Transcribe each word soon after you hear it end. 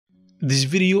This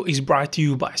video is brought to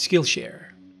you by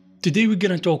Skillshare. Today we're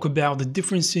gonna talk about the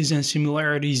differences and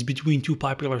similarities between two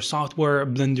popular software,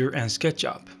 Blender and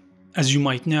Sketchup. As you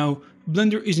might know,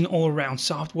 Blender is an all-around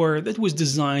software that was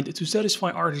designed to satisfy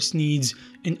artists' needs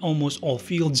in almost all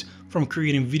fields, from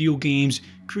creating video games,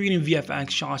 creating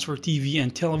VFX shots for TV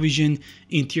and television,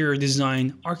 interior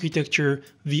design, architecture,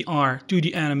 VR,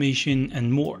 2D animation,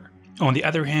 and more. On the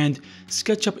other hand,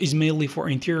 Sketchup is mainly for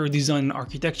interior design and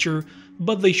architecture,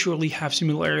 but they surely have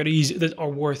similarities that are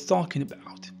worth talking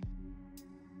about.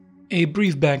 A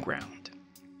brief background.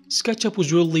 Sketchup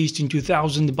was released in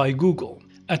 2000 by Google.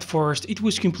 At first, it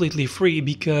was completely free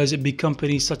because big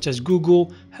companies such as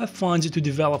Google have funds to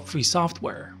develop free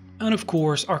software. And of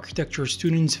course, architecture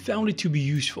students found it to be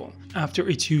useful. After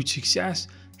its huge success,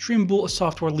 Trimble, a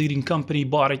software leading company,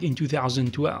 bought it in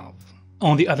 2012.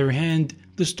 On the other hand,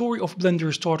 the story of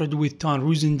Blender started with Ton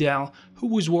Roosendaal, who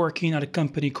was working at a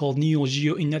company called Neo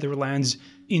Geo in Netherlands.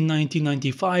 In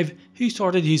 1995, he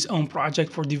started his own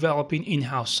project for developing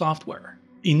in-house software.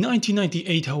 In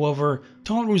 1998, however,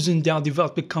 Ton Roosendaal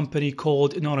developed a company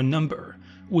called Not a Number,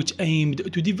 which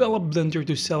aimed to develop Blender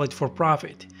to sell it for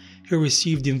profit. He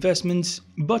received investments,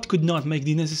 but could not make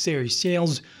the necessary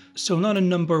sales, so Not a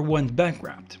Number went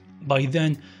bankrupt. By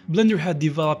then, Blender had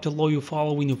developed a loyal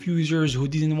following of users who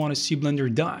didn't want to see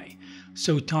Blender die,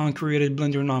 so Ton created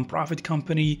Blender non-profit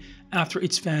company after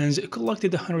its fans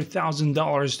collected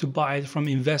 $100,000 to buy it from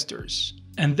investors.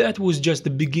 And that was just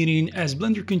the beginning, as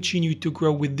Blender continued to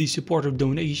grow with the support of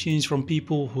donations from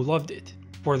people who loved it.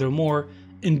 Furthermore,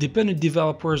 independent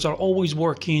developers are always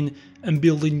working and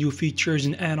building new features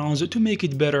and add-ons to make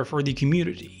it better for the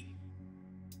community.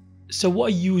 So why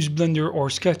use Blender or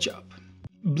SketchUp?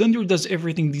 Blender does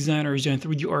everything designers and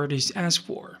 3D artists ask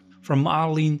for, from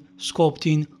modeling,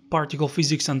 sculpting, particle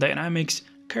physics and dynamics,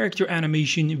 character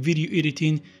animation, video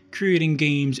editing, creating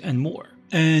games, and more.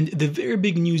 And the very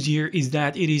big news here is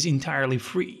that it is entirely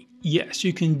free. Yes,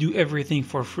 you can do everything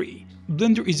for free.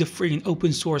 Blender is a free and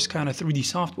open source kind of 3D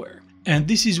software, and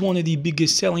this is one of the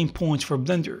biggest selling points for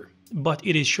Blender, but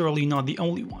it is surely not the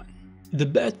only one. The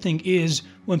bad thing is,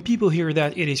 when people hear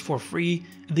that it is for free,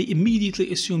 they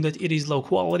immediately assume that it is low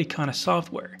quality kind of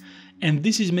software, and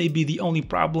this is maybe the only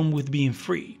problem with being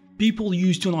free. People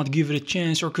used to not give it a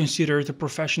chance or consider it a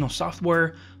professional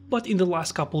software, but in the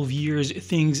last couple of years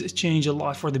things changed a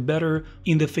lot for the better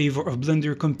in the favor of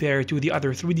Blender compared to the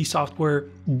other 3D software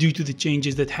due to the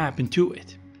changes that happened to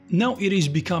it. Now it is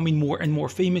becoming more and more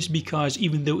famous because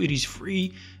even though it is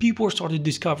free, people started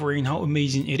discovering how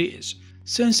amazing it is,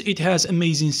 since it has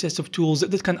amazing sets of tools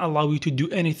that can allow you to do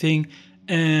anything,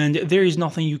 and there is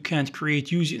nothing you can't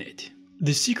create using it.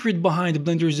 The secret behind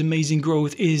Blender's amazing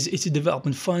growth is its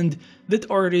development fund that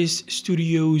artists,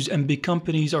 studios, and big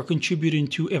companies are contributing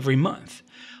to every month.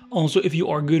 Also, if you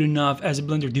are good enough as a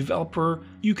Blender developer,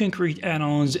 you can create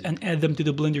add-ons and add them to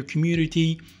the Blender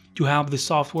community to have the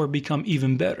software become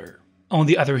even better. On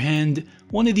the other hand,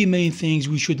 one of the main things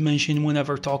we should mention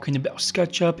whenever talking about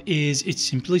SketchUp is its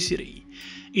simplicity.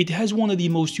 It has one of the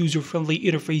most user-friendly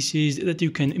interfaces that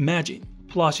you can imagine.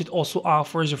 Plus, it also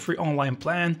offers a free online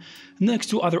plan next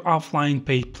to other offline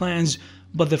paid plans,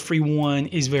 but the free one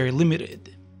is very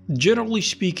limited. Generally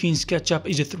speaking, SketchUp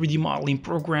is a 3D modeling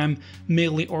program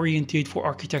mainly oriented for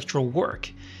architectural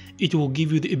work. It will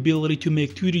give you the ability to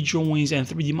make 2D drawings and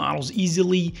 3D models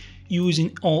easily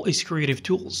using all its creative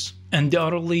tools.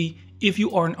 Undoubtedly, if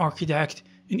you are an architect,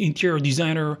 an interior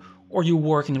designer, or you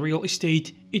work in real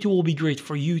estate, it will be great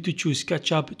for you to choose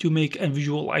SketchUp to make and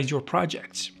visualize your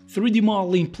projects. 3D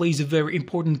modeling plays a very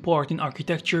important part in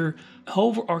architecture.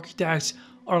 However, architects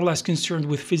are less concerned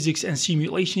with physics and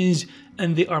simulations,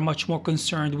 and they are much more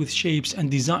concerned with shapes and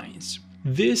designs.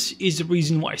 This is the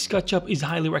reason why SketchUp is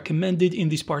highly recommended in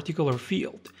this particular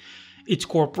field. Its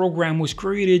core program was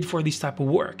created for this type of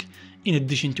work. In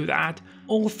addition to that,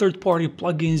 all third-party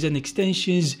plugins and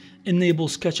extensions enable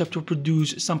SketchUp to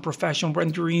produce some professional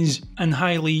renderings and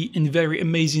highly and very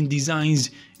amazing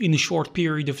designs in a short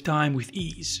period of time with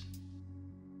ease.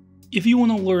 If you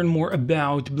want to learn more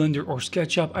about Blender or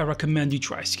SketchUp, I recommend you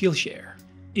try Skillshare.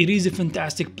 It is a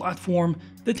fantastic platform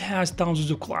that has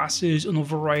thousands of classes on a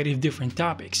variety of different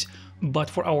topics, but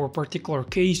for our particular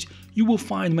case, you will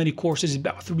find many courses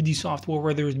about 3D software,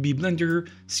 whether it be Blender,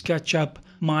 SketchUp,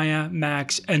 Maya,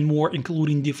 Max, and more,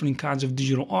 including different kinds of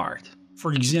digital art.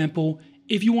 For example,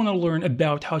 if you want to learn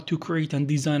about how to create and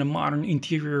design a modern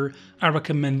interior, I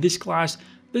recommend this class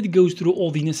that goes through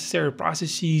all the necessary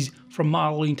processes from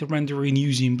modeling to rendering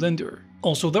using Blender.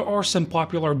 Also, there are some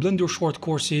popular Blender short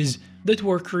courses that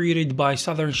were created by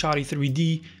Southern Shotty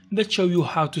 3D that show you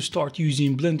how to start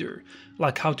using Blender,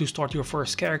 like how to start your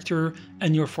first character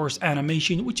and your first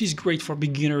animation, which is great for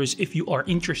beginners if you are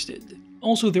interested.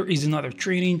 Also, there is another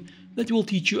training that will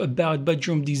teach you about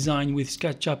bedroom design with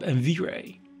SketchUp and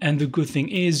V-Ray. And the good thing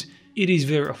is, it is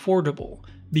very affordable,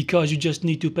 because you just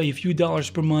need to pay a few dollars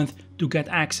per month to get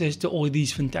access to all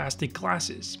these fantastic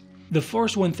classes. The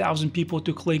first 1,000 people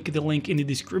to click the link in the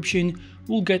description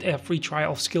will get a free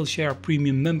trial of Skillshare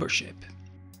Premium membership.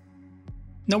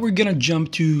 Now we're gonna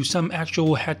jump to some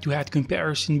actual head-to-head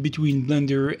comparison between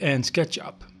Blender and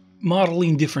SketchUp.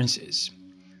 Modeling differences.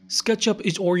 SketchUp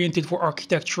is oriented for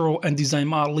architectural and design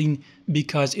modeling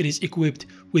because it is equipped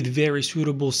with very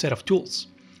suitable set of tools.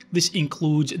 This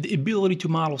includes the ability to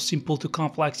model simple to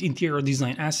complex interior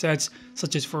design assets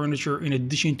such as furniture in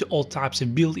addition to all types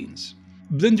of buildings.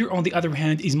 Blender, on the other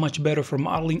hand, is much better for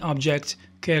modeling objects,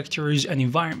 characters, and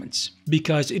environments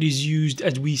because it is used,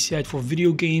 as we said, for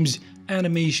video games,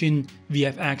 animation,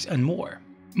 VFX, and more.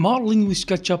 Modeling with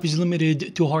SketchUp is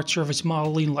limited to hard surface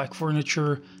modeling like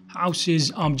furniture,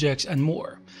 houses, objects, and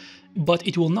more. But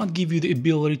it will not give you the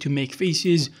ability to make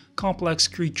faces, complex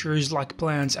creatures like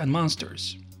plants and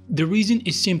monsters. The reason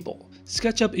is simple.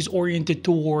 SketchUp is oriented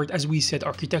toward, as we said,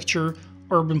 architecture,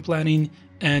 urban planning,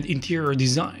 and interior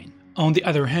design. On the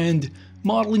other hand,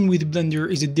 modeling with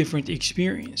Blender is a different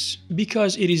experience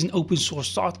because it is an open source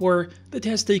software that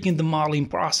has taken the modeling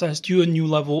process to a new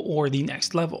level or the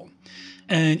next level,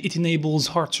 and it enables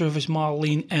hard surface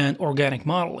modeling and organic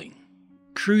modeling.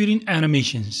 Creating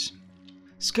animations.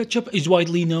 SketchUp is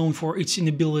widely known for its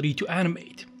inability to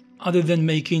animate. Other than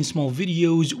making small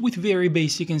videos with very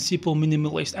basic and simple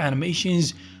minimalist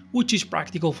animations, which is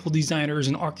practical for designers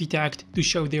and architects to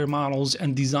show their models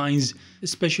and designs,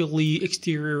 especially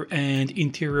exterior and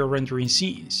interior rendering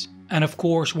scenes. And of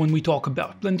course, when we talk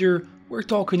about Blender, we're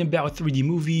talking about 3D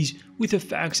movies with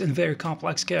effects and very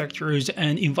complex characters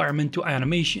and environmental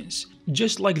animations,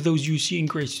 just like those you see in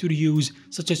great studios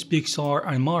such as Pixar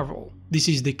and Marvel. This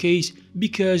is the case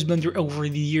because Blender over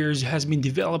the years has been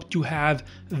developed to have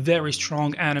a very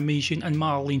strong animation and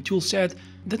modeling toolset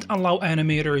that allow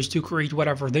animators to create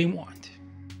whatever they want.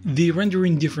 The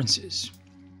rendering differences.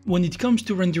 When it comes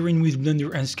to rendering with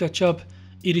Blender and SketchUp,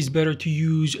 it is better to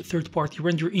use third-party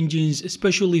render engines,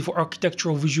 especially for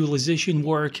architectural visualization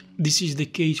work. This is the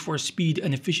case for speed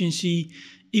and efficiency.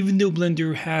 Even though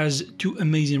Blender has two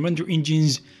amazing render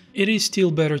engines, it is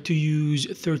still better to use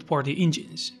third-party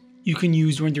engines. You can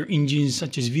use render engines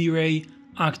such as V-Ray,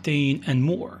 Octane, and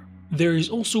more. There is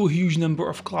also a huge number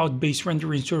of cloud-based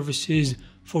rendering services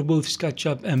for both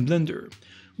SketchUp and Blender,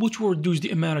 which will reduce the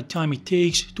amount of time it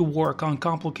takes to work on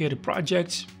complicated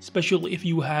projects, especially if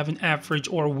you have an average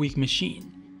or a weak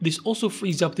machine. This also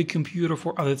frees up the computer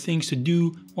for other things to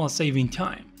do while saving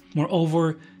time.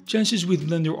 Moreover, chances with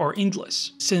Blender are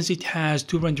endless, since it has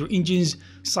two render engines,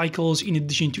 Cycles in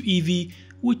addition to Eevee,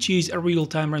 which is a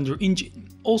real-time render engine.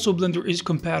 Also, Blender is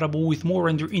compatible with more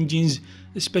render engines,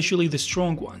 especially the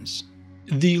strong ones.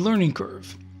 The learning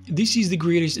curve. This is the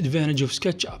greatest advantage of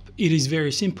SketchUp. It is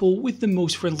very simple with the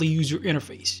most friendly user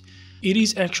interface. It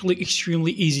is actually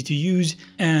extremely easy to use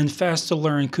and fast to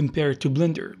learn compared to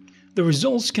Blender. The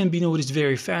results can be noticed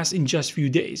very fast in just a few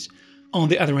days. On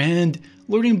the other hand,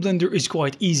 learning Blender is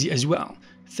quite easy as well,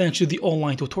 thanks to the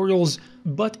online tutorials,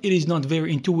 but it is not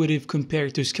very intuitive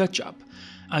compared to SketchUp.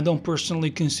 I don't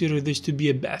personally consider this to be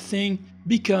a bad thing,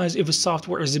 because if a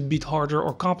software is a bit harder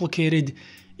or complicated,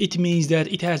 it means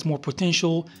that it has more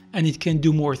potential and it can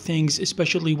do more things,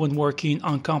 especially when working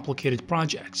on complicated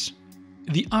projects.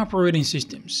 The operating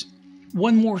systems.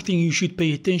 One more thing you should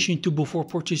pay attention to before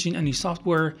purchasing any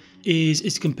software is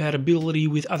its compatibility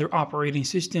with other operating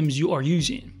systems you are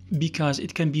using, because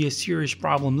it can be a serious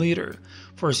problem later.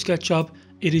 For SketchUp,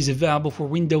 it is available for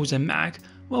Windows and Mac,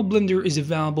 while Blender is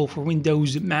available for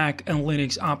Windows, Mac, and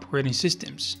Linux operating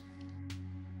systems.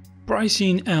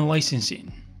 Pricing and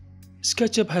licensing.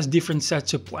 SketchUp has different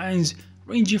sets of plans,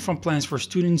 ranging from plans for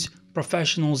students,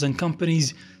 professionals, and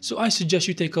companies, so I suggest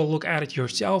you take a look at it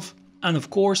yourself. And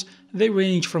of course, they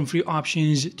range from free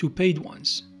options to paid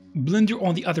ones. Blender,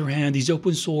 on the other hand, is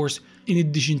open source in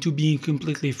addition to being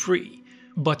completely free.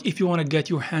 But if you want to get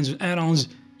your hands on add-ons,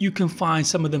 you can find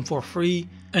some of them for free,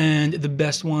 and the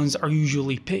best ones are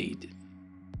usually paid.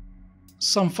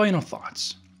 Some final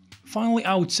thoughts. Finally,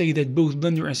 I would say that both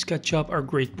Blender and SketchUp are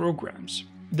great programs.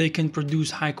 They can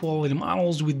produce high-quality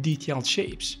models with detailed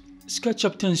shapes.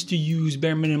 SketchUp tends to use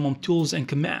bare minimum tools and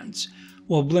commands,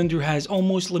 while Blender has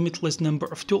almost limitless number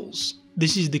of tools.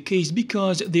 This is the case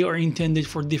because they are intended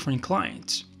for different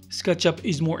clients. SketchUp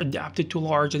is more adapted to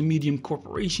large and medium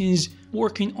corporations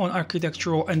working on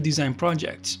architectural and design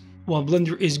projects, while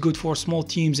Blender is good for small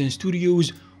teams and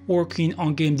studios working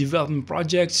on game development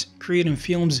projects, creating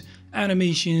films,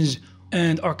 animations,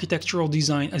 and architectural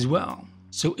design as well.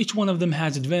 So each one of them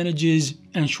has advantages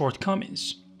and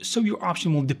shortcomings. So your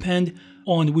option will depend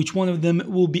on which one of them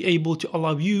will be able to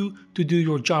allow you to do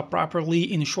your job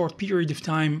properly in a short period of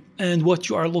time and what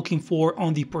you are looking for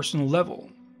on the personal level.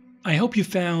 I hope you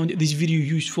found this video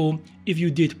useful. If you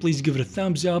did, please give it a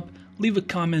thumbs up, leave a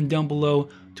comment down below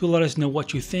to let us know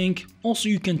what you think. Also,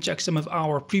 you can check some of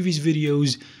our previous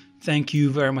videos. Thank you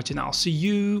very much, and I'll see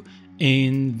you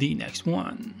in the next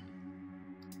one.